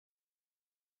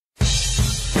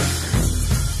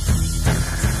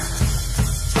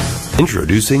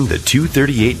Introducing the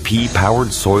 238P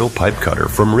powered soil pipe cutter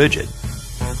from Ridgid.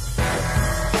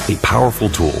 A powerful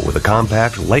tool with a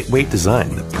compact, lightweight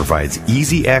design that provides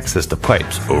easy access to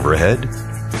pipes overhead,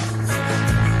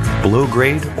 below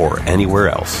grade, or anywhere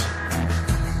else.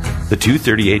 The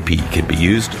 238P can be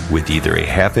used with either a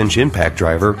half-inch impact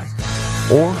driver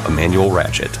or a manual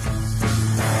ratchet.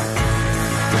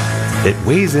 It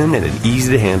weighs in at an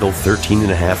easy-to-handle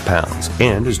 13.5 pounds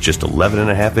and is just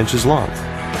 11.5 inches long,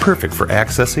 perfect for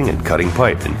accessing and cutting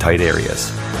pipe in tight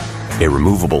areas. A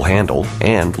removable handle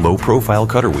and low-profile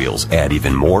cutter wheels add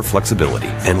even more flexibility.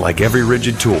 And like every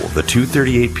Ridgid tool, the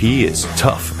 238P is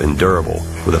tough and durable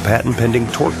with a patent-pending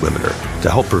torque limiter to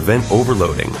help prevent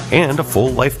overloading and a full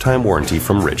lifetime warranty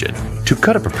from Ridgid. To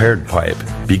cut a prepared pipe,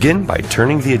 begin by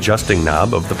turning the adjusting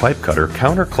knob of the pipe cutter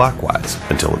counterclockwise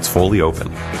until it's fully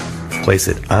open. Place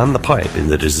it on the pipe in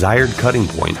the desired cutting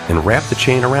point and wrap the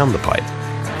chain around the pipe.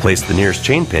 Place the nearest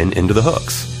chain pin into the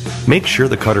hooks. Make sure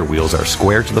the cutter wheels are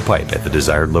square to the pipe at the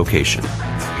desired location.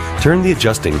 Turn the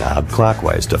adjusting knob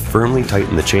clockwise to firmly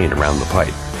tighten the chain around the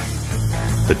pipe.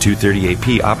 The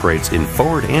 238P operates in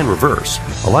forward and reverse,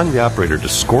 allowing the operator to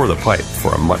score the pipe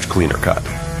for a much cleaner cut.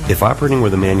 If operating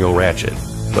with a manual ratchet,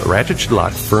 the ratchet should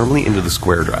lock firmly into the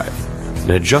square drive.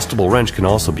 An adjustable wrench can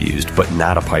also be used, but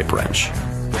not a pipe wrench.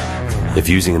 If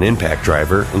using an impact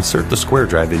driver, insert the square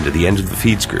drive into the end of the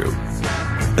feed screw.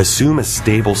 Assume a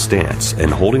stable stance and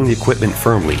holding the equipment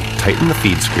firmly, tighten the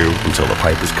feed screw until the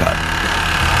pipe is cut.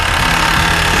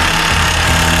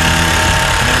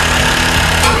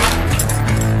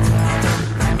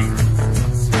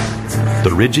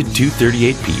 The Ridgid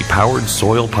 238P powered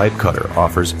soil pipe cutter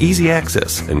offers easy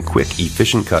access and quick,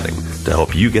 efficient cutting to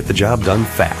help you get the job done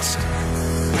fast.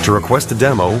 To request a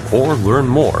demo or learn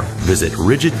more, visit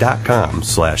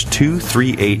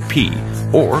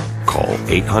ridgid.com/238P or call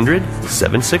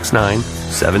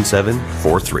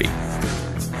 800-769-7743.